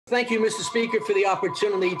Thank you, Mr. Speaker, for the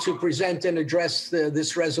opportunity to present and address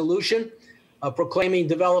this resolution proclaiming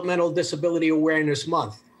Developmental Disability Awareness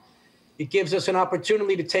Month. It gives us an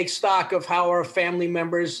opportunity to take stock of how our family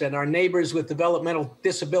members and our neighbors with developmental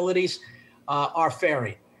disabilities are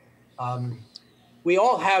faring. We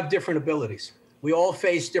all have different abilities. We all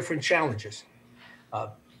face different challenges.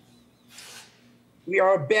 We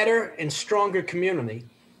are a better and stronger community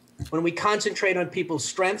when we concentrate on people's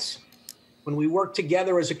strengths, when we work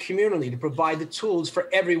together as a community to provide the tools for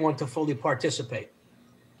everyone to fully participate.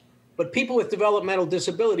 But people with developmental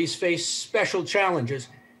disabilities face special challenges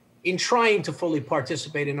in trying to fully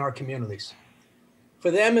participate in our communities. For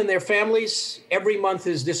them and their families, every month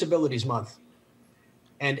is Disabilities Month.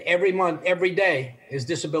 And every day is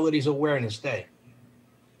Disabilities Awareness Day.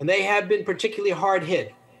 And they have been particularly hard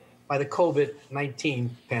hit by the COVID-19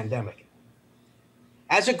 pandemic.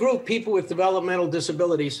 As a group, people with developmental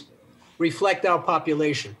disabilities reflect our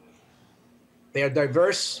population. They are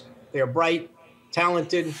diverse, they are bright,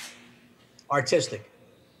 talented, artistic.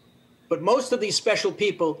 But most of these special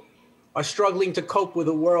people are struggling to cope with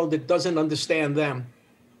a world that doesn't understand them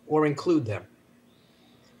or include them.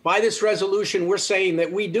 By this resolution, we're saying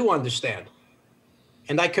that we do understand.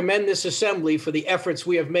 And I commend this assembly for the efforts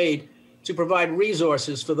we have made to provide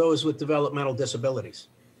resources for those with developmental disabilities.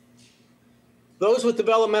 Those with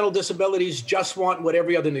developmental disabilities just want what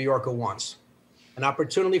every other New Yorker wants: an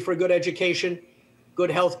opportunity for good education, good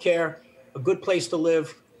health care, a good place to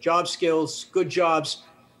live, job skills, good jobs,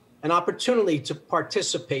 an opportunity to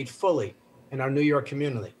participate fully in our New York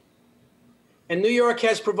community. And New York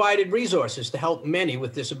has provided resources to help many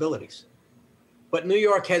with disabilities. But New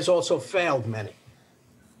York has also failed many.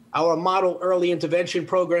 Our model early intervention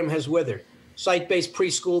program has withered. Site-based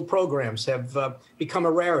preschool programs have become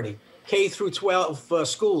a rarity. K through 12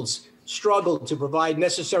 schools struggle to provide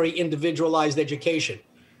necessary individualized education.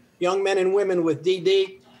 Young men and women with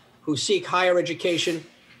DD who seek higher education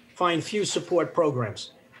find few support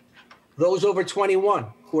programs. Those over 21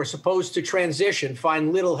 who are supposed to transition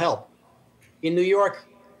find little help. In New York,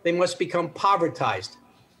 they must become povertized,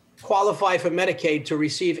 qualify for Medicaid to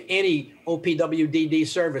receive any OPWDD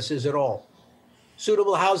services at all.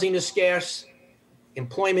 Suitable housing is scarce,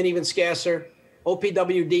 employment even scarcer,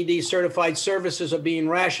 OPWDD certified services are being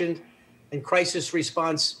rationed, and crisis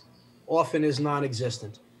response often is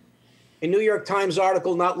non-existent. A New York Times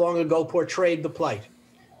article not long ago portrayed the plight.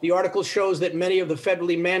 The article shows that many of the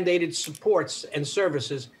federally mandated supports and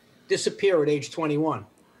services disappear at age 21,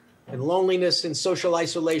 and loneliness and social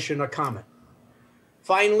isolation are common.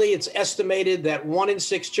 Finally, it's estimated that 1 in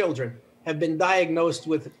 6 children have been diagnosed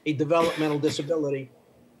with a developmental disability,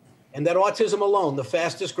 and that autism alone, the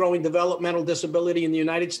fastest growing developmental disability in the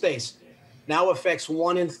United States, now affects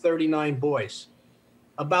 1 in 39 boys.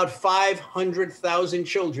 About 500,000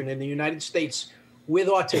 children in the United States with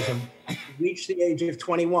autism reach the age of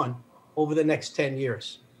 21 over the next 10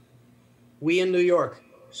 years. We in New York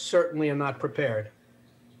certainly are not prepared.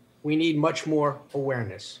 We need much more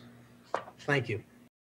awareness. Thank you.